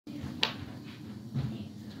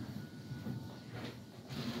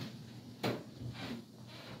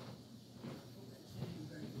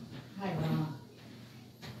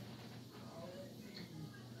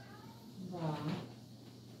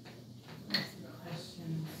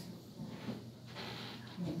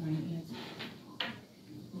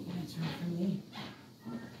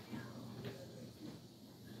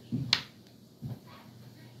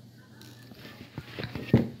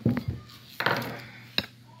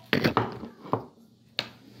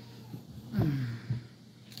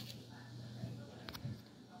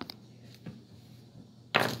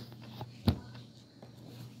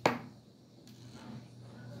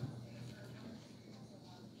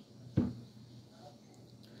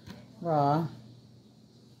Raw.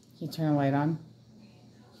 Can you turn the light on?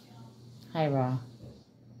 Hi, Raw.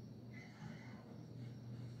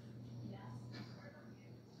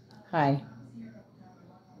 Hi.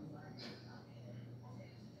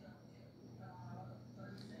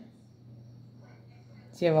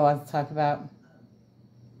 Do you have a lot to talk about?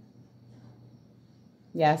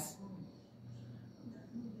 Yes?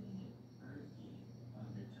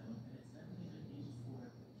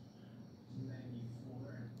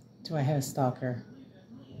 Do I have a stalker?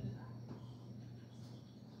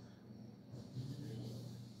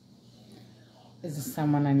 Is this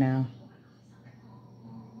someone I know?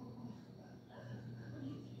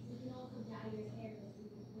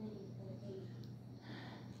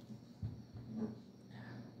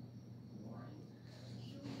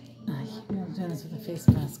 I'm doing this with a face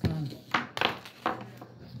mask on.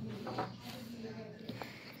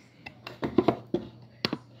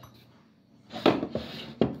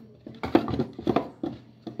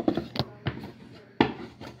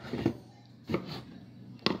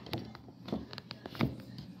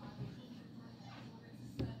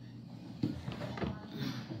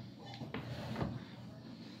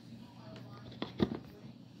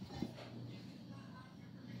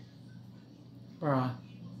 Bra.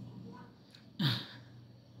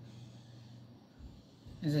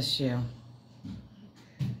 Is this you?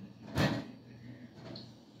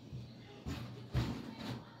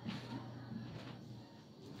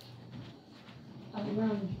 Are we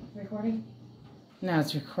recording? No,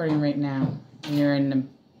 it's recording right now. And you're in the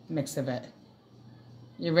mix of it.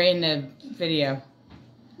 You're right in the video.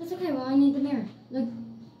 That's okay, well, I need the mirror. Look,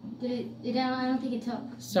 I don't think it took.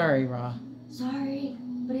 Sorry, Raw. Sorry,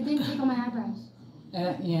 but it didn't take on my eyebrows.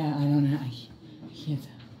 Yeah, I don't know. I can't.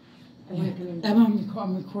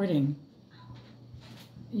 I'm recording.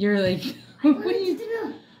 You're like, what are you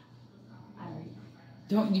doing?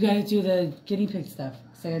 Don't, you gotta do the guinea pig stuff,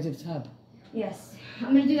 because I gotta do the tub. Yes,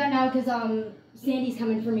 I'm gonna do that now because Sandy's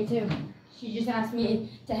coming for me too. She just asked me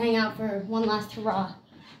to hang out for one last hurrah.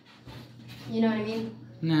 You know what I mean?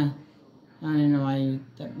 No. I don't even know why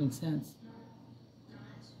that makes sense.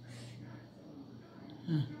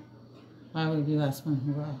 Huh. Why would it be last one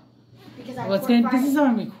hurrah? Because I this is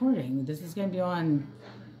on recording. This is going to be on...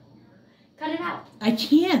 Cut it out. I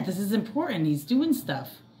can't. This is important. He's doing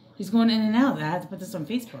stuff. He's going in and out. I have to put this on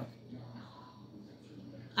Facebook.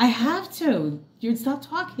 I have to. You'd stop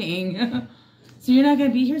talking. So you're not going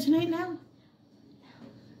to be here tonight now?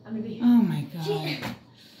 I'm going to be here. Oh my God.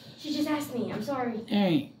 She just asked me. I'm sorry. All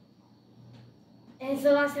right. And it's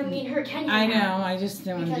the last time me and her can I know. I just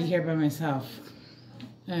don't want to be here by myself.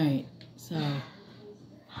 All right. So,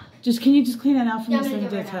 can you just clean that out for me so I can do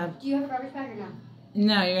the tub? Do you have a garbage bag or no?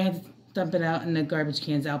 No, you're going to have to dump it out in the garbage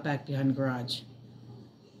cans out back behind the garage.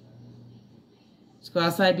 Just go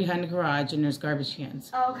outside behind the garage and there's garbage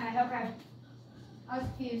cans. Oh, okay. I was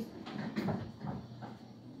confused.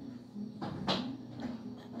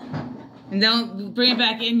 And don't bring it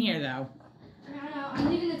back in here, though. No, I'm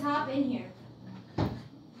leaving the top in here.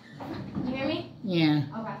 You hear me? Yeah.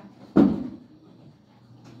 Okay.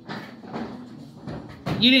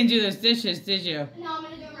 You didn't do those dishes, did you? No, I'm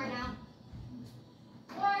going to do them right now.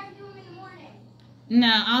 Or I can do them in the morning.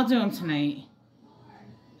 No, I'll do them tonight.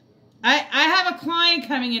 I have a client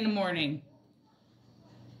coming in the morning.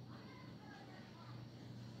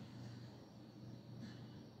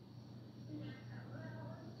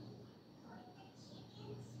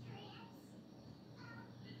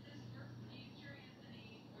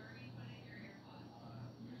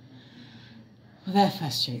 Well, that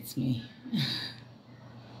frustrates me.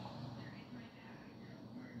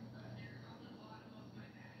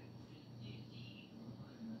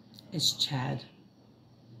 It's Chad.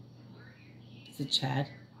 Is it Chad?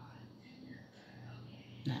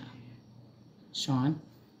 No. Sean?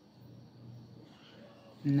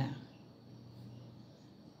 No.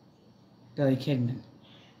 Billy Kidman?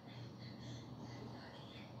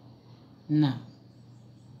 No.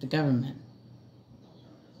 The government?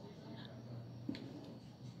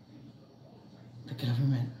 The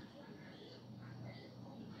government?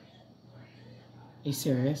 Are you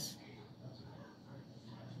serious?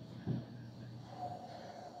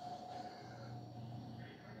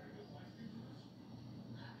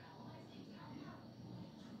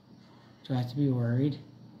 Do I have to be worried?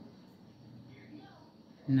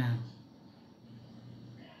 No.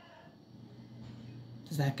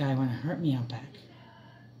 Does that guy want to hurt me out back?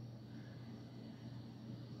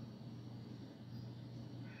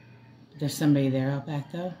 There's somebody there out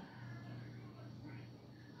back, though?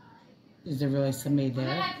 Is there really somebody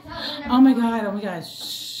there? Oh my God, oh my God.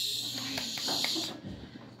 Shh.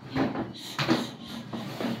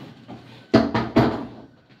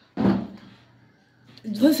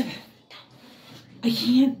 Elizabeth, I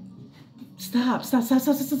can't. Stop.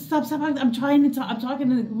 I'm trying to talk. I'm talking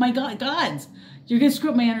to my gods. You're going to screw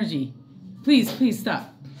up my energy. Please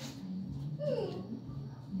stop.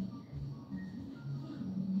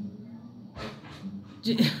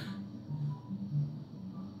 Do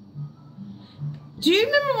you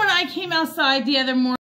remember when I came outside the other morning?